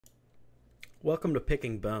Welcome to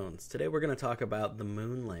Picking Bones. Today we're going to talk about the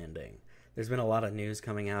moon landing. There's been a lot of news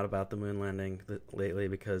coming out about the moon landing lately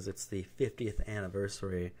because it's the 50th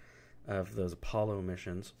anniversary of those Apollo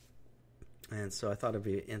missions. And so I thought it'd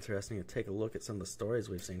be interesting to take a look at some of the stories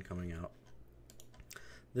we've seen coming out.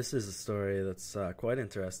 This is a story that's quite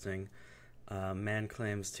interesting. Man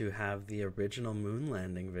claims to have the original moon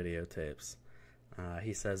landing videotapes.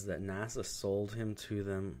 He says that NASA sold them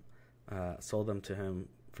to him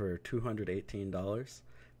for $218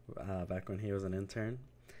 back when he was an intern.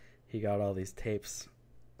 He got all these tapes,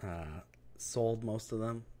 sold most of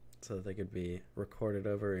them so that they could be recorded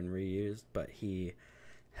over and reused, but he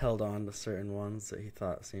held on to certain ones that he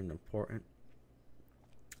thought seemed important.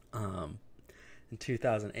 In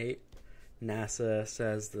 2008, NASA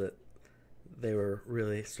says that they were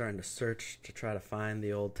really starting to search to try to find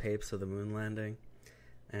the old tapes of the moon landing,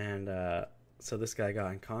 and so this guy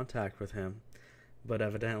got in contact with him. But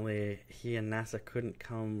evidently, he and NASA couldn't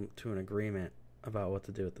come to an agreement about what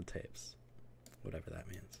to do with the tapes. Whatever that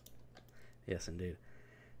means. Yes, indeed.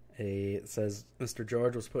 It says Mr.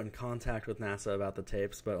 George was put in contact with NASA about the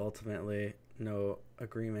tapes, but ultimately no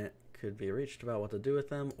agreement could be reached about what to do with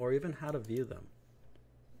them or even how to view them.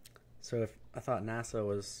 So I thought NASA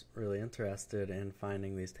was really interested in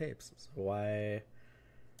finding these tapes. So why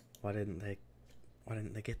didn't they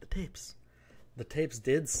get the tapes? The tapes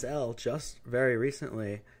did sell just very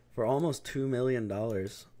recently for almost $2 million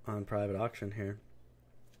on private auction here.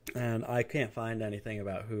 And I can't find anything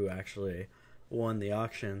about who actually won the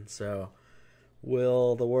auction. So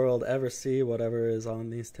will the world ever see whatever is on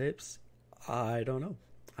these tapes? I don't know.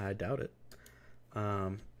 I doubt it.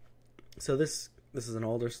 So this is an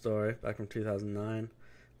older story back from 2009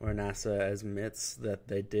 where NASA admits that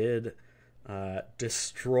they did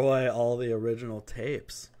destroy all the original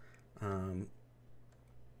tapes.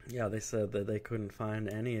 Yeah, they said that they couldn't find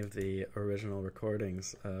any of the original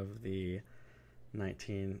recordings of the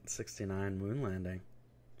 1969 moon landing.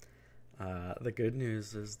 The good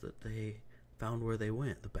news is that they found where they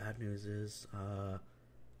went. The bad news is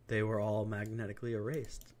they were all magnetically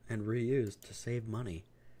erased and reused to save money.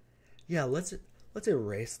 Yeah, let's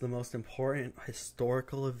erase the most important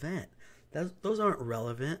historical event. Those aren't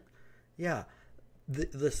relevant. Yeah,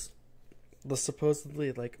 the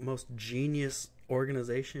supposedly most genius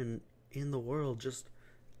organization in the world, just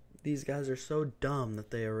these guys are so dumb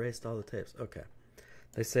that they erased all the tapes. Okay,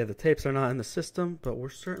 they say the tapes are not in the system, but we're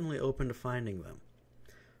certainly open to finding them.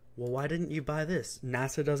 Well, why didn't you buy this?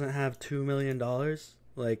 NASA doesn't have $2 million.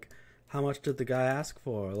 How much did the guy ask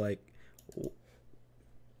for?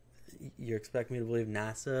 You expect me to believe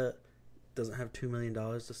NASA doesn't have $2 million?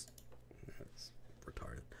 That's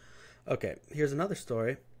retarded. Okay, here's another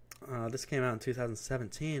story. This came out in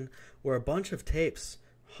 2017, where a bunch of tapes,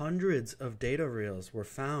 hundreds of data reels were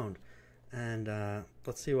found, and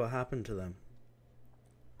let's see what happened to them.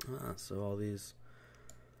 So all these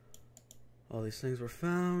things were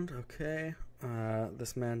found. Okay,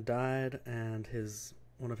 this man died, and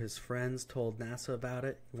one of his friends told NASA about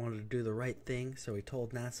it. He wanted to do the right thing, so he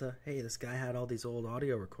told NASA, "Hey, this guy had all these old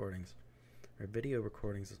audio recordings or video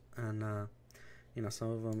recordings, and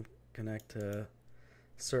some of them connect to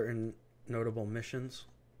certain notable missions.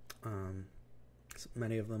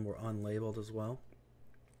 Many of them were unlabeled as well."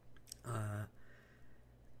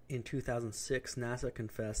 In 2006, NASA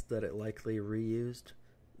confessed that it likely reused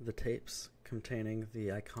the tapes containing the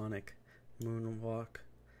iconic moonwalk.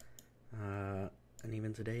 And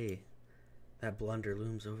even today, that blunder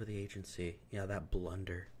looms over the agency. Yeah, that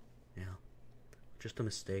blunder. Yeah, just a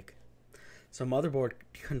mistake. So Motherboard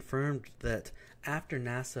confirmed that after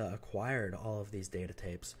NASA acquired all of these data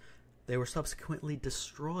tapes, they were subsequently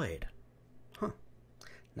destroyed.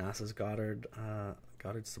 NASA's Goddard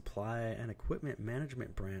Supply and Equipment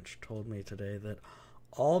Management Branch told me today that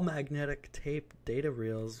all magnetic tape data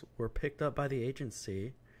reels were picked up by the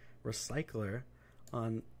agency recycler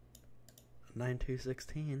on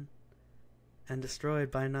 9/2/16 and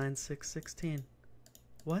destroyed by 9/6/16.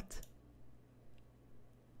 What?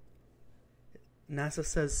 NASA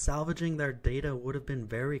says salvaging their data would have been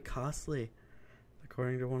very costly,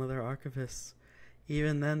 according to one of their archivists.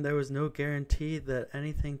 Even then, there was no guarantee that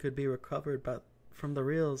anything could be recovered from the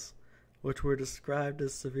reels, which were described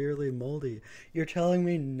as severely moldy. You're telling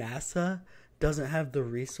me NASA doesn't have the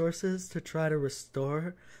resources to try to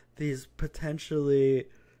restore these potentially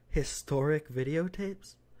historic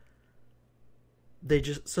videotapes? They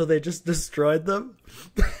just destroyed them?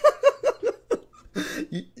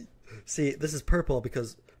 See, this is purple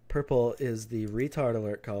because purple is the retard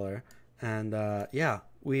alert color. And, yeah,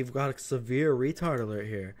 we've got a severe retard alert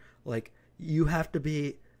here. You have to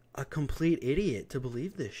be a complete idiot to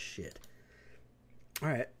believe this shit. All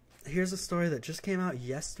right. Here's a story that just came out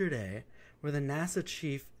yesterday where the NASA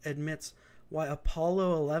chief admits why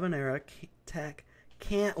Apollo 11 era tech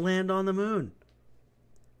can't land on the moon.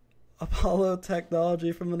 Apollo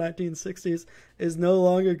technology from the 1960s is no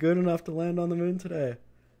longer good enough to land on the moon today.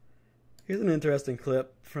 Here's an interesting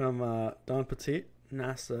clip from Don Petit,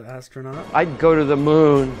 NASA astronaut. I'd go to the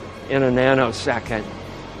moon in a nanosecond.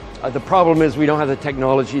 The problem is we don't have the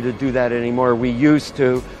technology to do that anymore. We used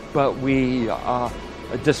to, but we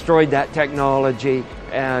destroyed that technology,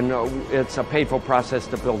 and it's a painful process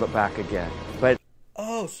to build it back again. But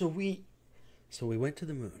so we went to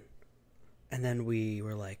the moon, and then we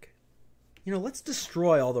were like, let's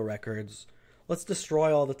destroy all the records. Let's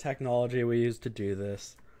destroy all the technology we used to do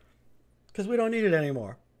this, because we don't need it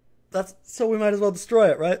anymore. So we might as well destroy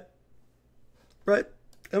it, right? Right?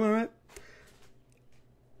 Am I right?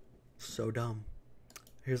 So dumb.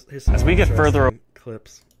 Here's some as we get further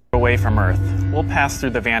clips away from Earth, we'll pass through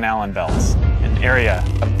the Van Allen belts, an area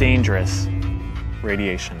of dangerous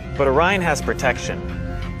radiation. But Orion has protection.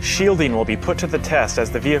 Shielding will be put to the test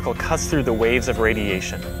as the vehicle cuts through the waves of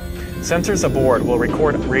radiation. Sensors aboard will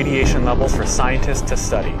record radiation levels for scientists to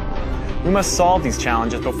study. We must solve these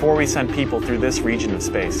challenges before we send people through this region of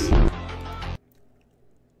space.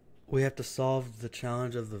 We have to solve the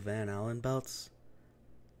challenge of the Van Allen belts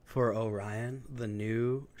for Orion, the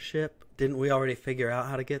new ship. Didn't we already figure out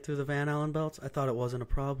how to get through the Van Allen belts? I thought it wasn't a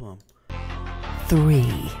problem.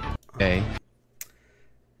 3. okay.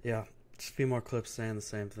 Yeah, just a few more clips saying the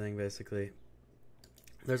same thing, basically.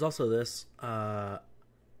 There's also this, the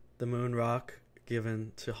moon rock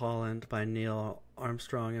given to Holland by Neil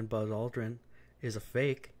Armstrong and Buzz Aldrin is a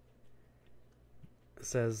fake. It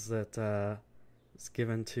says that it's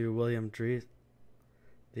given to William Drees,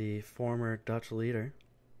 the former Dutch leader,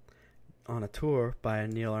 on a tour by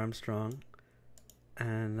Neil Armstrong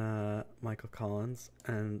and Michael Collins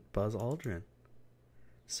and Buzz Aldrin.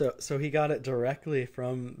 So he got it directly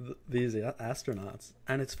from these astronauts,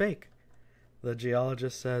 and it's fake. The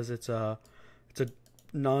geologist says it's a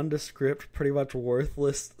nondescript, pretty much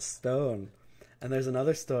worthless stone. And there's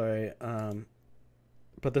another story,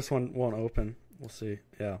 but this one won't open. We'll see.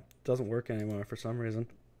 Yeah, it doesn't work anymore for some reason,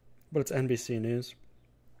 but it's NBC News,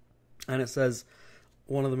 and it says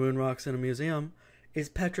one of the moon rocks in a museum is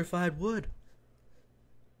petrified wood.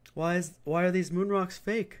 Why are these moon rocks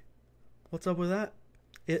fake? What's up with that?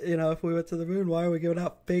 If we went to the moon, why are we giving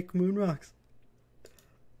out fake moon rocks?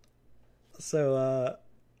 So,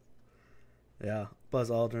 yeah, Buzz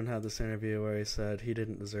Aldrin had this interview where he said he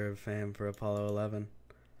didn't deserve fame for Apollo 11.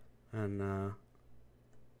 And,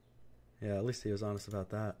 yeah, at least he was honest about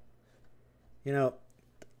that.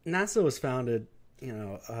 NASA was founded,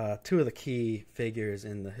 two of the key figures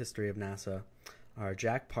in the history of NASA are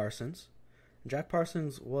Jack Parsons. Jack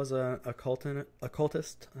Parsons was an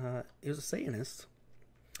occultist. He was a Satanist.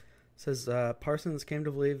 It says Parsons came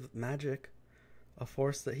to believe magic, a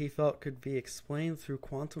force that he felt could be explained through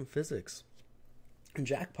quantum physics. And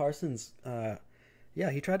Jack Parsons,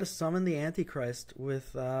 he tried to summon the Antichrist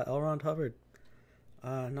with L. Ron Hubbard.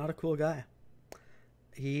 Not a cool guy.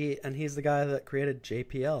 He's the guy that created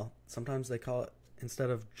JPL. Sometimes they call it, instead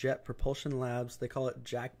of Jet Propulsion Labs, they call it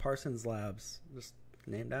Jack Parsons Labs, just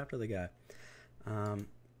named after the guy.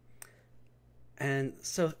 And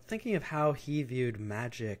so thinking of how he viewed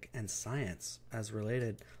magic and science as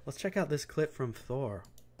related, let's check out this clip from Thor.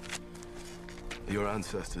 Your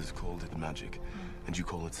ancestors called it magic, and you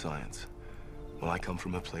call it science. Well, I come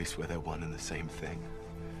from a place where they're one and the same thing.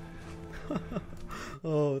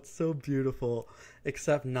 Oh, it's so beautiful.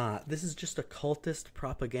 Except not. This is just occultist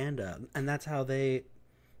propaganda, and that's how they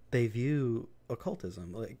view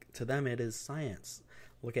occultism. Like, to them, it is science.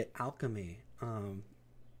 Look at alchemy.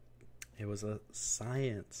 It was a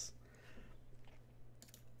science.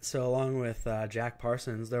 So along with Jack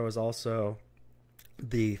Parsons, there was also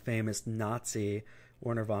the famous Nazi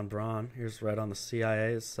Werner von Braun. Here's right on the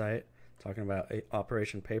CIA's site, talking about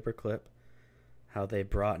Operation Paperclip, how they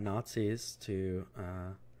brought Nazis to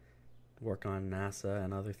work on NASA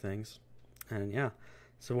and other things. And yeah,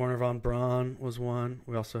 so Werner von Braun was one.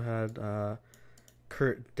 We also had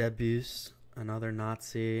Kurt Debus, another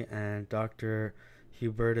Nazi, and Dr.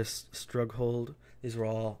 Hubertus Strughold. These were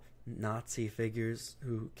all Nazi figures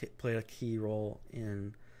who played a key role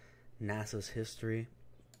in NASA's history.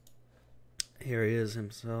 Here he is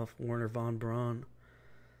himself, Werner von Braun,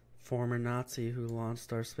 former Nazi who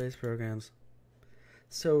launched our space programs.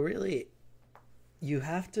 So really, you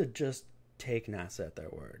have to just take NASA at their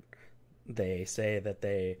word. They say that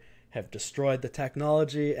they have destroyed the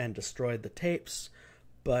technology and destroyed the tapes,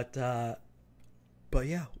 but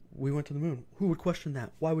yeah, we went to the moon. Who would question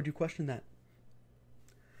that? Why would you question that?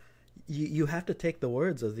 you have to take the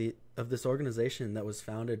words of this organization that was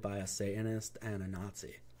founded by a Satanist and a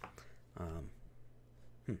Nazi.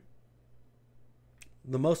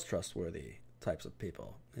 The most trustworthy types of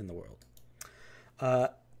people in the world.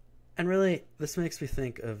 And really, this makes me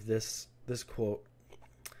think of this quote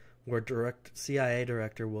where CIA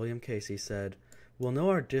Director William Casey said, "We'll know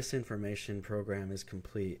our disinformation program is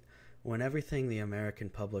complete when everything the American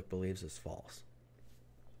public believes is false."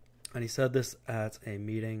 And he said this at a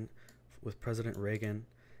meeting with President Reagan.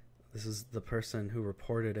 This is the person who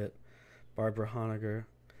reported it, Barbara Honegger.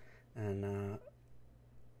 And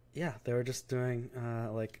they were just doing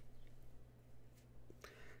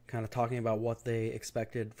kind of talking about what they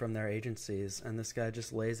expected from their agencies, and this guy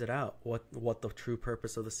just lays it out, what the true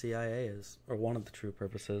purpose of the CIA is, or one of the true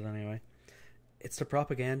purposes anyway. It's to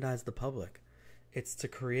propagandize the public. It's to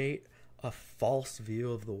create a false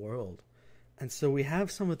view of the world. And so we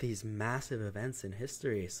have some of these massive events in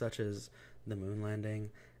history, such as the moon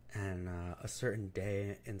landing and a certain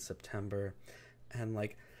day in September, and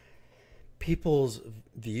people's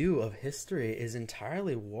view of history is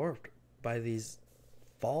entirely warped by these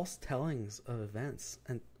false tellings of events,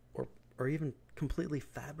 and or even completely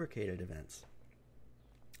fabricated events.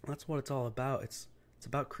 That's what it's all about. It's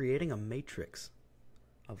about creating a matrix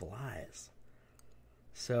of lies.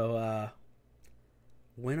 So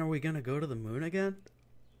when are we going to go to the moon again?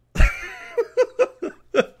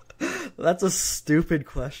 That's a stupid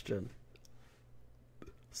question.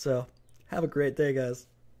 So have a great day, guys.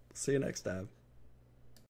 See you next time.